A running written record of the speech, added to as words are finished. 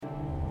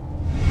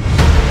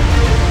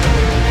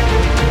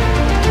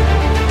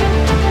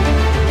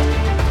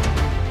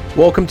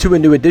Welcome to a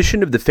new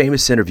edition of the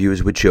Famous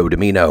Interviews with Joe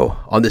Dimino.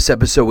 On this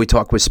episode, we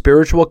talk with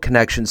spiritual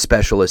connection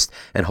specialist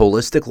and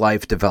holistic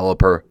life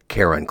developer,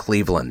 Karen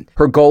Cleveland.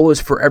 Her goal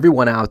is for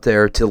everyone out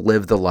there to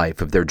live the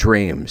life of their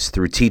dreams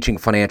through teaching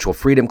financial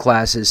freedom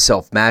classes,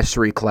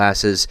 self-mastery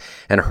classes,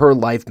 and her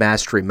Life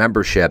Mastery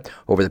membership.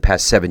 Over the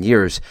past 7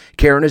 years,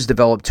 Karen has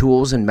developed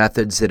tools and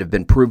methods that have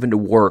been proven to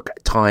work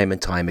time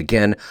and time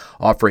again,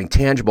 offering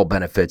tangible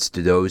benefits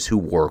to those who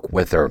work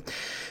with her.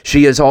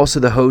 She is also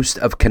the host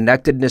of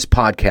Connectedness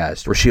Podcast,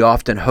 where she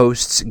often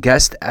hosts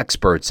guest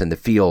experts in the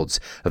fields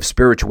of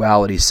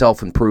spirituality,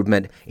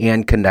 self-improvement,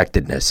 and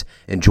connectedness.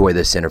 Enjoy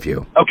this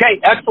interview. Okay,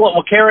 excellent.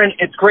 Well, Karen,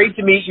 it's great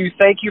to meet you.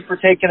 Thank you for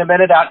taking a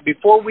minute out.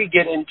 Before we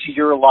get into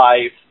your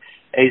life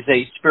as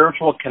a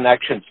spiritual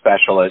connection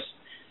specialist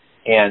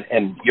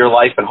and your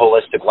life and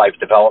holistic life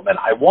development,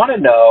 I want to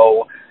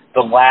know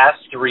the last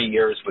 3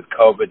 years with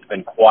COVID has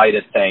been quite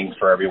a thing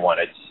for everyone.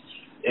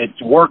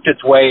 It's worked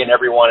its way in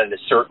everyone in a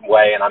certain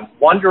way, and I'm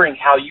wondering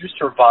how you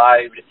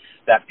survived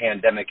that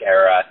pandemic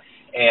era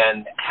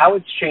and how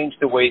it's changed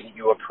the way that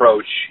you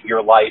approach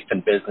your life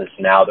and business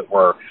now that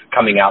we're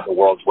coming out and the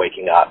world's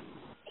waking up.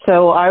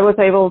 So I was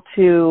able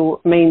to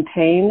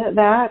maintain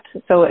that.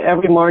 So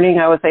every morning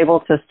I was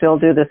able to still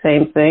do the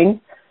same thing.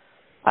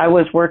 I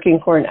was working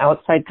for an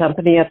outside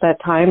company at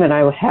that time, and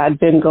I had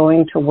been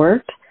going to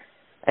work,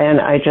 and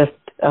I just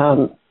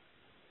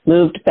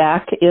moved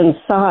back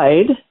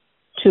inside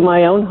to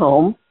my own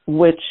home,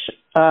 which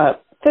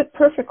fit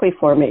perfectly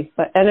for me.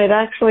 And it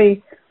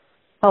actually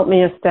helped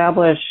me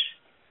establish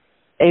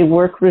a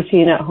work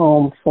routine at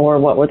home for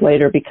what would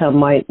later become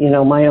my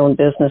own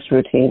business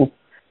routine.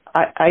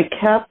 I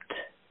kept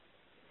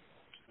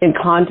in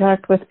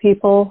contact with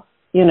people,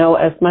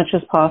 as much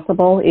as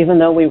possible. Even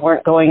though we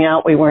weren't going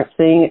out, we weren't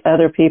seeing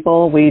other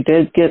people. We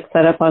did get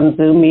set up on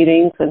Zoom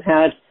meetings and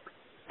had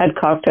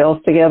cocktails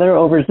together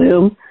over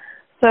Zoom.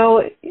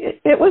 So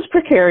it was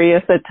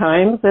precarious at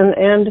times,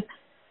 and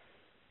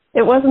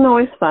it wasn't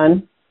always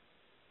fun.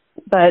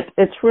 But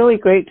it's really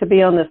great to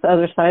be on this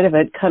other side of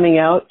it, coming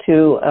out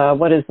to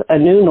what is a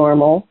new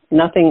normal.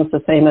 Nothing's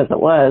the same as it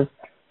was.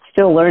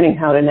 Still learning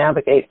how to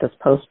navigate this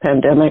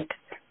post-pandemic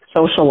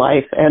social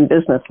life and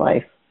business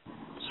life.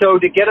 So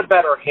to get a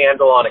better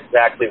handle on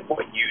exactly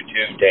what you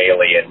do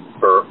daily and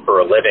for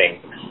a living,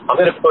 I'm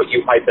going to put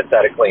you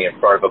hypothetically in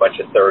front of a bunch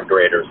of third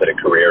graders at a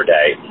career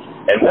day.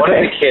 And one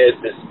of the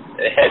kids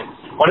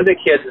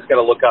is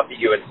going to look up at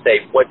you and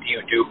say, "What do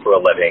you do for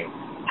a living?"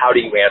 How do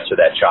you answer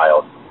that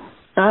child?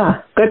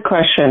 Good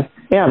question.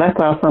 Yeah, that's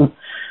awesome.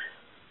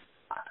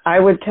 I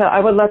would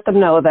let them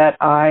know that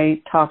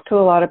I talk to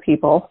a lot of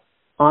people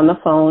on the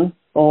phone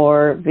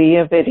or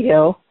via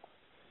video.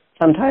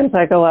 Sometimes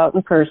I go out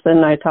in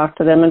person. I talk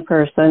to them in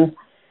person,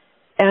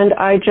 and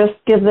I just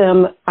give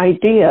them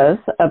ideas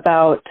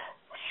about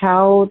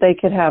how they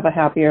could have a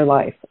happier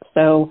life.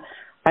 So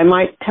I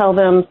might tell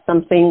them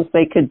some things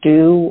they could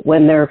do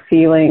when they're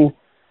feeling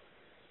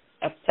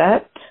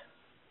upset,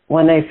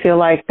 when they feel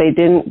like they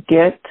didn't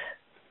get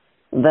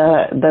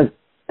the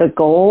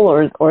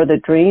goal or the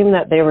dream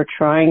that they were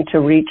trying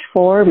to reach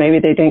for. Maybe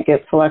they didn't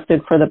get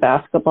selected for the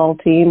basketball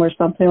team or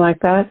something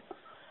like that.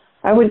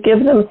 I would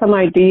give them some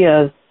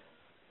ideas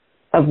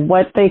of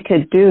what they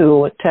could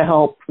do to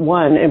help,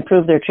 one,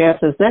 improve their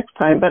chances next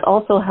time, but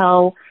also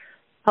how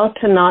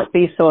to not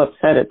be so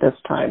upset at this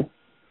time.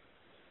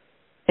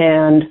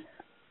 And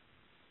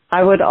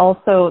I would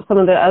also, some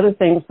of the other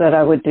things that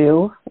I would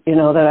do,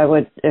 that I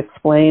would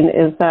explain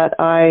is that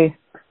I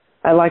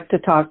like to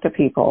talk to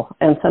people,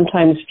 and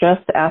sometimes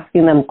just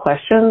asking them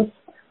questions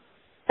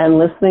and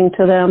listening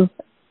to them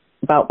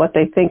about what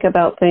they think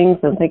about things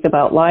and think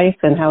about life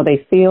and how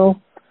they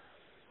feel.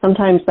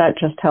 Sometimes that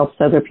just helps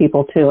other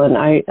people too, and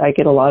I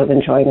get a lot of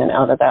enjoyment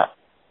out of that.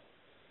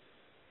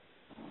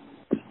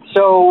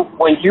 So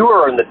when you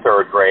were in the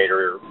third grade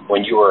or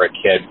when you were a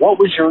kid, what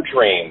was your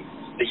dream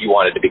that you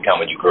wanted to become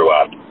when you grew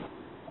up?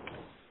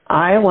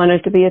 I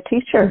wanted to be a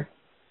teacher.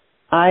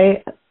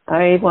 I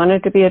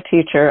wanted to be a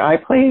teacher. I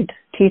played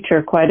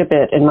teacher quite a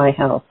bit in my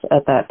house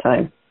at that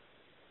time.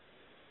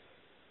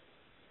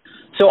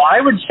 So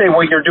I would say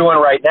what you're doing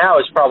right now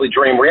is probably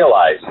dream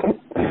realized.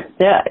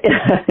 Yeah,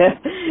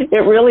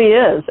 it really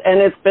is.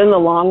 And it's been the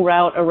long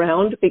route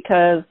around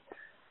because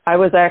I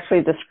was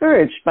actually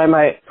discouraged by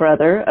my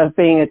brother of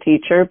being a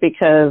teacher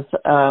because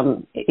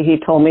he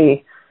told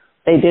me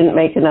they didn't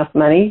make enough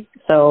money,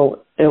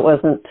 so it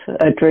wasn't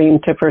a dream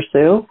to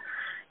pursue.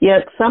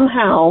 Yet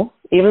somehow,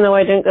 even though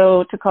I didn't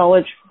go to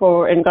college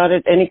and got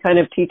any kind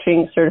of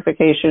teaching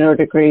certification or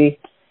degree,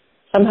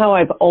 somehow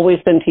I've always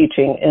been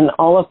teaching in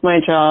all of my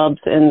jobs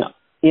and,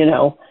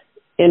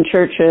 in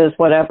churches,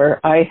 whatever.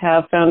 I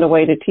have found a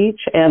way to teach,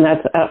 and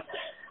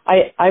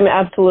I'm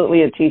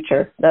absolutely a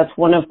teacher. That's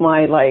one of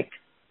my,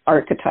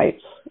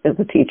 archetypes is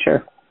a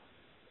teacher.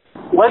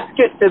 Let's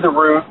get to the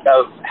root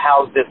of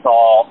how this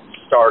all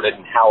started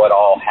and how it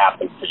all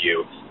happened for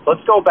you.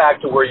 Let's go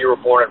back to where you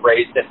were born and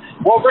raised, and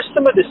what were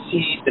some of the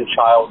seeds in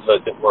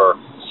childhood that were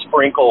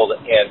sprinkled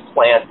and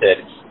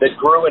planted that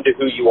grew into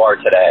who you are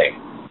today?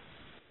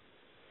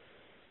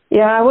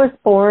 Yeah, I was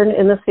born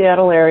in the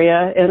Seattle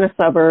area in the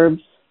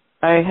suburbs.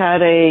 I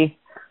had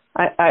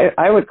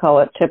I would call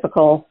it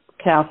typical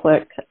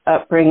Catholic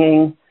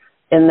upbringing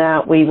in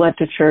that we went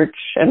to church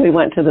and we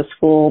went to the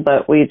school,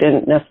 but we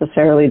didn't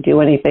necessarily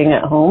do anything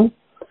at home.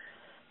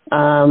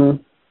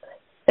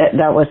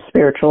 That was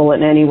spiritual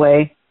in any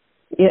way.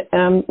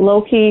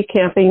 Low-key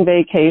camping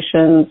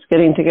vacations,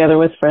 getting together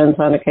with friends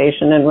on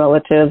occasion and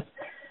relatives.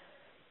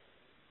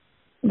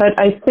 But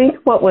I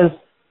think what was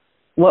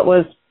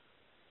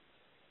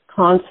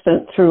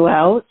constant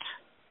throughout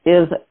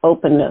is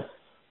openness.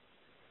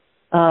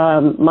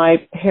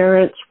 My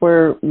parents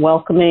were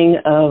welcoming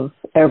of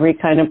every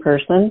kind of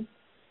person.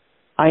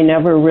 I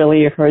never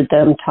really heard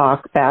them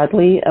talk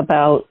badly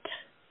about,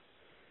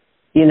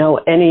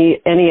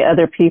 any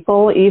other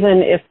people,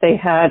 even if they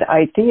had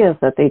ideas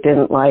that they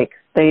didn't like.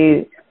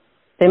 They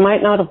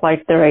might not have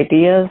liked their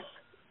ideas,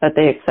 but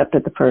they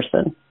accepted the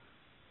person.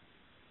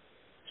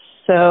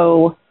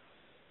 So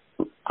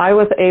I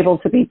was able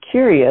to be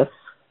curious,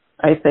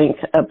 I think,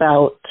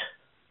 about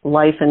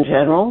life in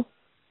general.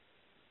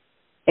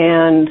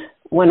 And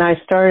when I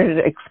started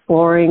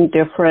exploring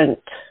different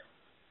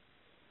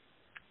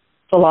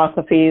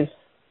philosophies,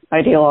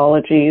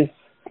 ideologies,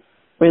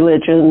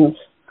 religions,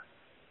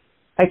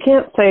 I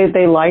can't say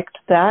they liked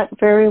that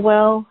very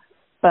well,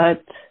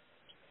 but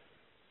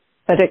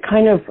it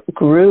kind of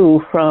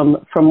grew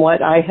from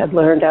what I had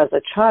learned as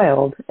a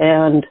child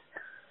and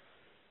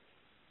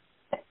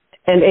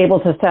able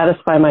to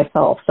satisfy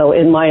myself. So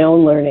in my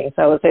own learnings,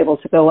 I was able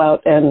to go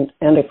out and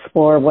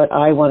explore what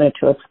I wanted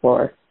to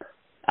explore.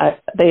 I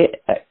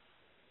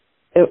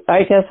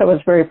guess I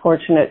was very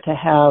fortunate to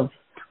have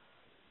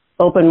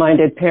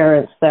open-minded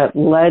parents that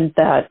led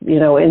that,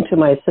 into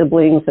my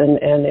siblings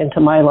and into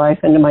my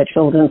life, into my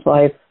children's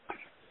life.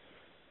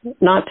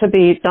 Not to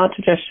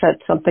just shut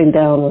something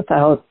down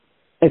without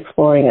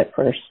exploring it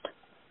first.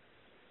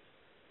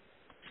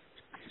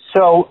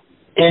 So,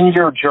 in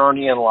your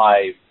journey in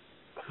life,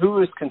 who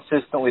has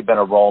consistently been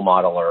a role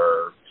model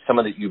or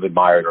someone that you've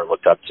admired or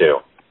looked up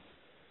to?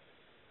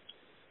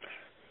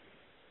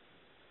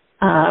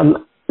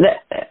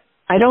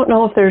 I don't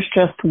know if there's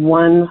just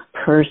one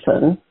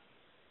person,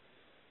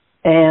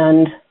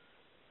 and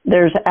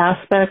there's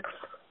aspects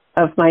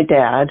of my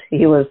dad.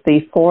 He was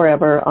the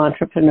forever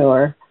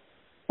entrepreneur,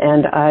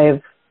 and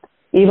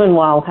even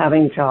while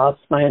having jobs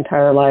my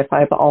entire life,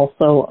 I've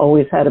also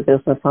always had a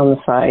business on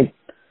the side.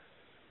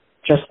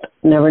 Just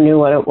never knew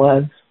what it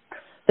was.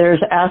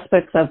 There's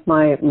aspects of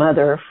my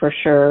mother, for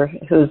sure,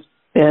 who's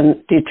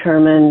been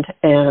determined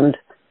and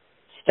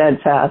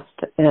steadfast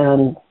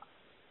and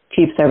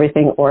keeps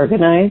everything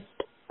organized.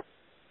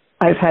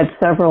 I've had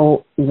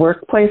several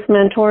workplace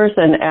mentors,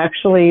 and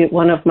actually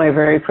one of my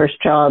very first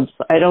jobs,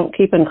 I don't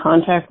keep in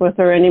contact with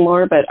her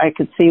anymore, but I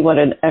could see what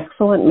an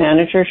excellent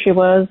manager she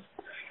was.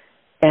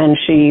 And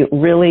she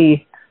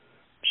really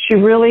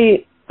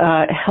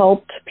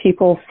helped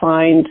people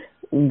find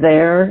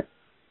their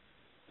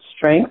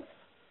strengths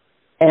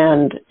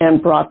and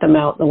brought them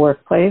out in the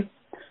workplace.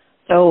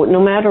 So no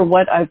matter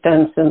what I've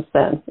done since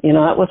then,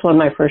 that was one of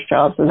my first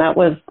jobs, and that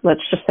was,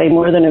 let's just say,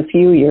 more than a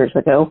few years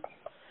ago.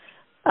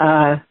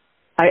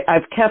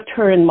 I've kept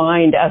her in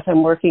mind as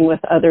I'm working with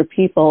other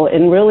people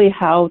in really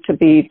how to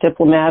be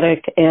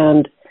diplomatic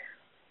and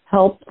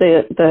help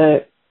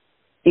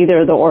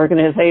either the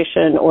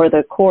organization or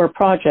the core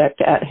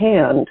project at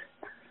hand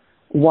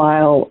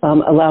while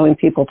allowing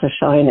people to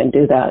shine and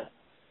do that.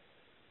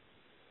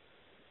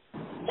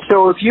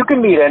 So if you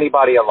can meet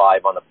anybody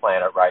alive on the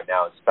planet right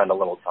now and spend a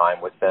little time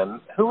with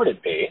them, who would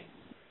it be?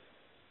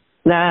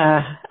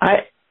 One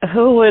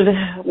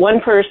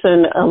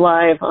person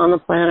alive on the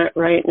planet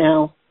right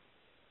now?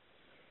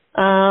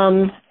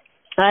 I'm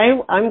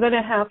going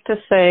to have to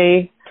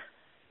say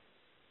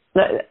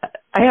that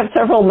I have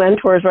several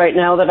mentors right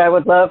now that I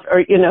would love,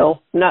 or,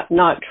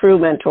 not true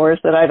mentors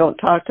that I don't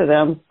talk to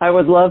them. I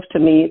would love to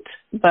meet,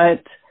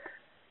 but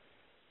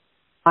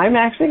I'm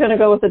actually going to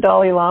go with the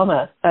Dalai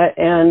Lama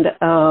and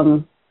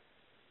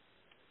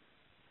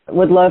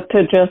would love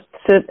to just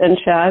sit and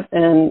chat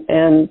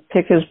and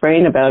pick his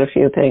brain about a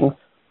few things.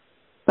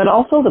 But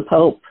also the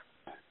Pope.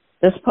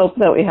 This Pope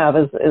that we have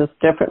is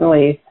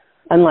definitely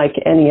unlike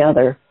any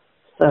other.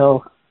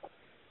 So,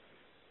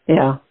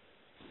 yeah.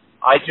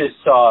 I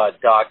just saw a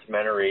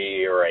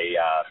documentary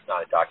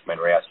not a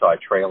documentary, I saw a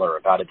trailer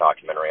about a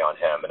documentary on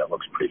him, and it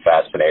looks pretty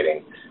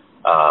fascinating.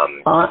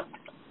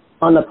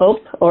 On the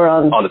Pope or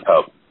on the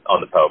Pope? On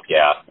the Pope,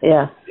 yeah.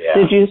 Yeah.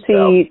 Did you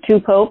see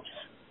two popes?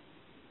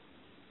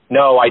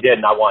 No, I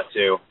didn't. I want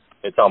to.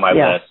 It's on my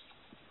list.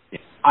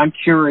 I'm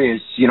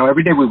curious,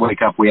 every day we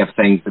wake up, we have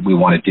things that we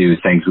want to do,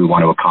 things we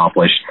want to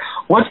accomplish.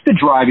 What's the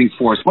driving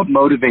force? What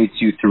motivates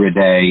you through a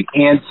day?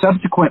 And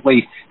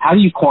subsequently, how do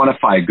you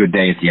quantify a good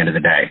day at the end of the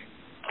day?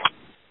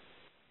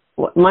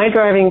 My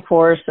driving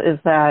force is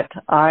that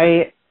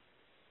I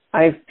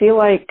feel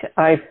like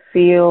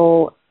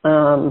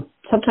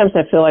sometimes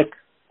I feel like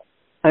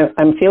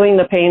I'm feeling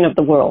the pain of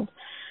the world.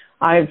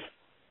 I've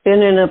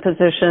been in a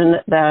position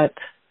that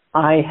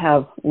I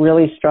have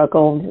really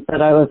struggled,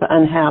 that I was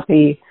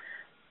unhappy,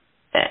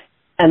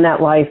 and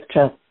that life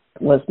just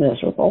was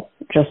miserable.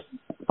 Just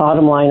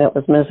bottom line, it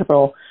was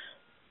miserable.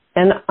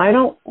 And I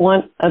don't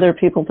want other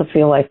people to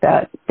feel like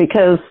that,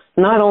 because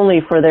not only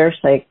for their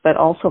sake, but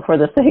also for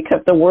the sake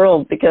of the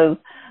world, because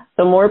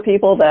the more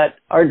people that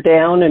are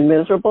down and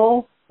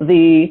miserable,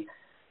 it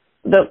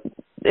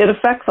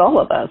affects all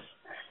of us.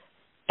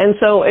 And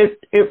so it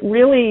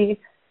really,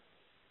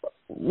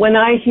 when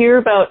I hear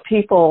about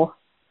people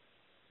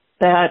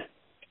that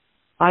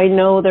I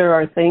know there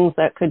are things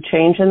that could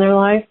change in their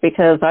life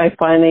because I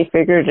finally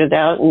figured it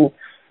out and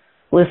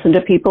listened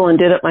to people and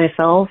did it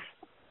myself,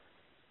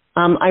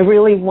 I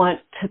really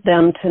want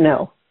them to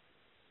know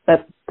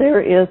that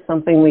there is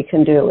something we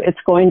can do. It's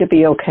going to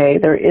be okay.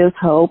 There is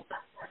hope.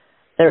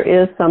 There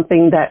is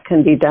something that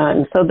can be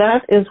done. So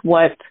that is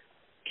what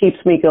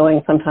keeps me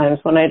going sometimes.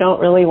 When I don't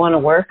really want to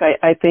work,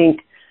 I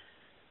think,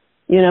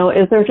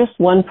 is there just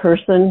one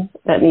person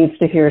that needs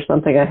to hear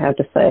something I have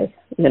to say?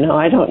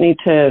 I don't need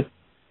to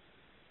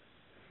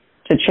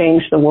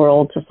change the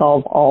world to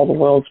solve all the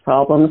world's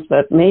problems,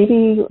 but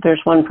maybe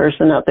there's one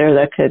person out there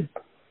that could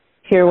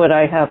hear what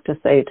I have to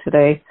say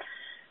today.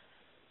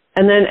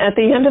 And then at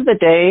the end of the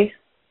day,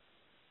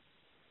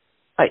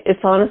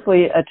 it's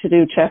honestly a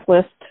to-do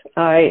checklist.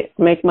 I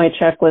make my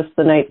checklist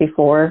the night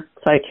before.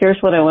 It's like, here's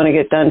what I want to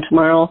get done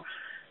tomorrow.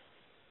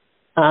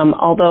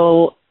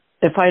 Although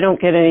if I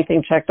don't get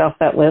anything checked off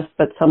that list,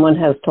 but someone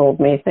has told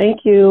me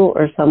thank you,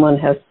 or someone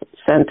has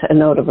sent a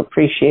note of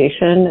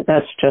appreciation,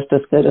 that's just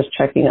as good as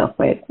checking off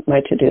my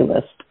to-do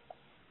list.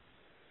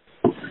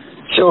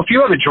 So if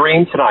you have a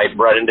dream tonight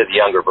brought into the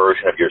younger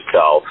version of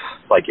yourself,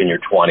 like in your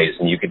 20s,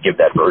 and you could give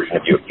that version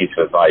of you a piece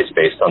of advice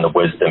based on the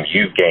wisdom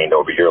you've gained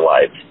over your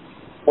life,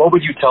 what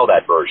would you tell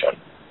that version?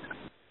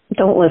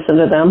 Don't listen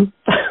to them.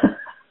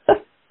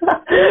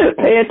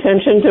 Pay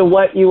attention to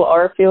what you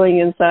are feeling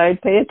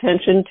inside. Pay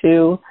attention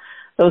to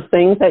those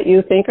things that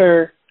you think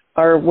are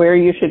where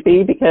you should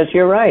be, because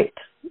you're right.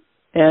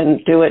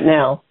 And do it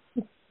now.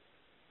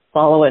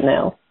 Follow it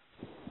now.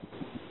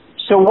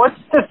 So what's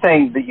the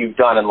thing that you've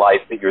done in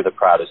life that you're the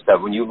proudest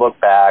of? When you look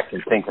back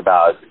and think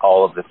about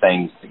all of the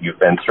things that you've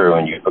been through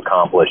and you've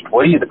accomplished,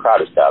 what are you the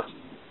proudest of?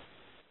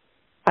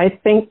 I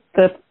think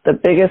that the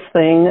biggest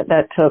thing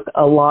that took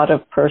a lot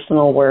of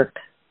personal work,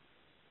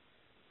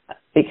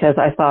 because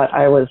I thought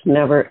I was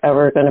never,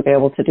 ever going to be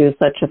able to do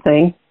such a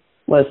thing,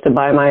 was to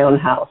buy my own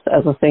house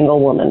as a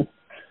single woman.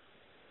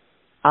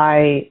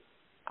 I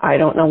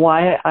don't know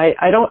why.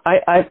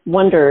 I've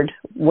wondered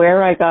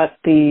where I got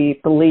the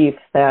belief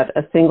that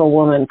a single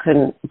woman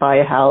couldn't buy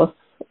a house,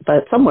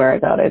 but somewhere I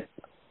got it.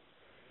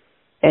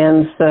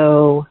 And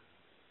so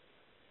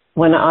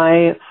when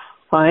I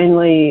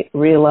finally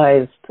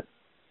realized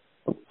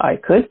I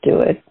could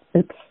do it,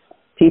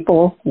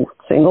 single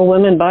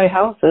women buy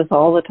houses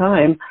all the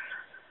time,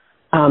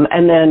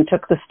 and then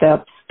took the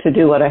steps to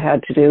do what I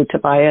had to do to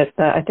buy it.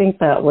 I think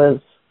that was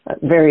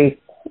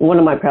one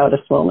of my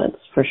proudest moments,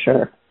 for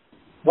sure.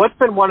 What's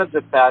been one of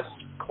the best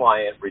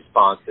client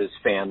responses,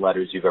 fan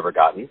letters you've ever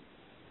gotten?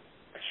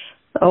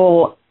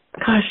 Oh,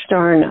 gosh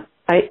darn.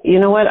 You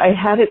know what? I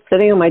had it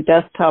sitting on my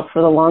desktop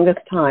for the longest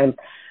time,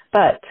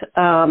 but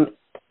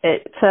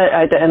it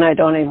said, and I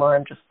don't anymore.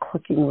 I'm just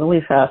clicking really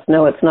fast.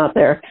 No, it's not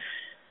there.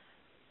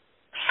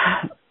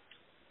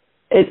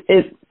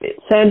 It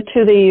said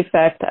to the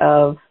effect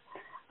of,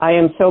 I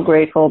am so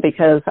grateful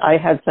because I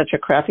had such a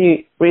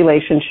crappy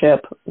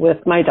relationship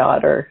with my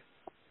daughter,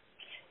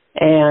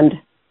 and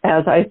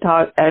as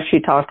she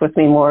talked with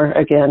me more,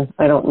 again,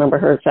 I don't remember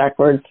her exact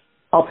words,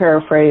 I'll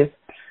paraphrase,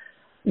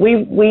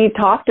 we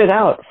talked it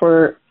out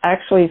for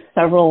actually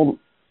several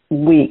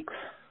weeks.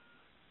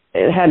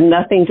 It had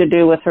nothing to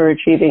do with her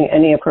achieving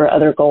any of her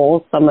other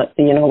goals,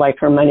 like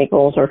her money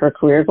goals or her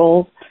career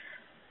goals.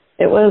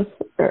 It was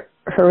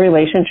her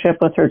relationship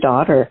with her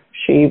daughter.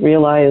 She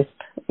realized,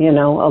 a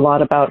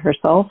lot about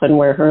herself and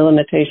where her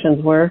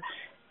limitations were,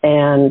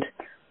 and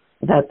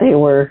that they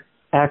were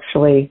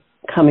actually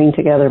coming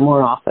together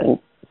more often.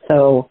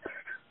 So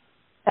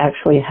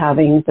actually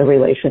having the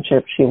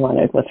relationship she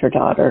wanted with her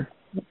daughter,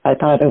 I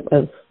thought it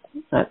was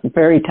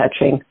very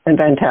touching and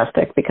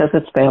fantastic because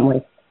it's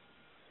family.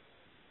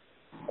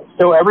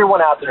 So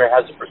everyone out there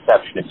has a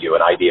perception of you,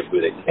 an idea of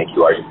who they think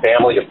you are, your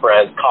family, your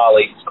friends,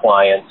 colleagues,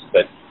 clients,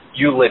 but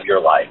you live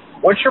your life.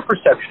 What's your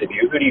perception of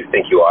you? Who do you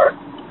think you are?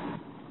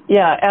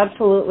 Yeah,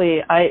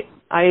 absolutely. I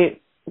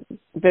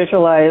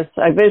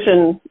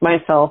vision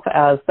myself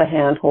as the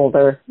hand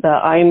holder,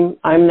 that I'm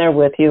there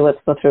with you. Let's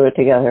go through it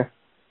together.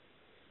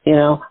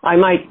 I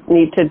might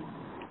need to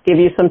give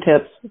you some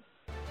tips.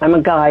 I'm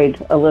a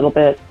guide a little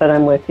bit, but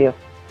I'm with you.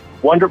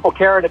 Wonderful,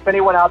 Karen. If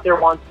anyone out there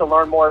wants to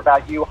learn more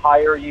about you,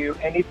 hire you,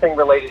 anything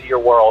related to your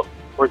world,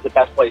 where's the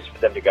best place for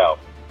them to go?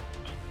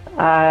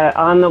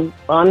 On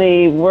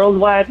the World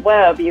Wide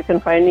Web, you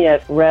can find me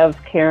at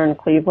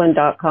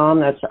RevKarenCleveland.com.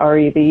 That's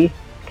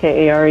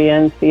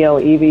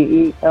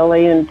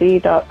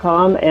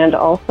RevKarenCleveland.com, and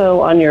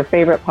also on your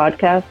favorite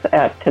podcast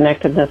at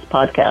Connectedness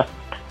Podcast.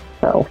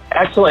 So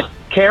excellent.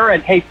 Karen,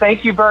 hey,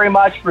 thank you very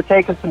much for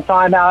taking some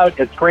time out.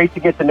 It's great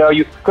to get to know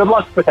you. Good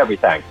luck with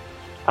everything.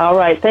 All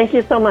right. Thank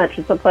you so much.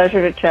 It's a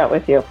pleasure to chat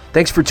with you.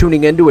 Thanks for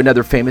tuning in to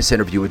another Famous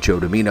Interview with Joe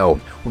Dimino,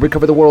 where we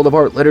cover the world of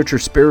art, literature,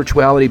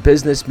 spirituality,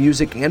 business,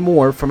 music, and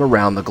more from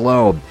around the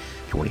globe.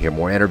 If you want to hear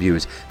more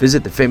interviews,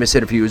 visit the Famous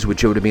Interviews with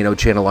Joe Dimino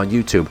channel on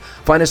YouTube.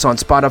 Find us on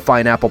Spotify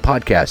and Apple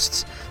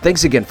Podcasts.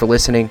 Thanks again for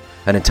listening,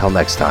 and until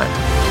next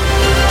time.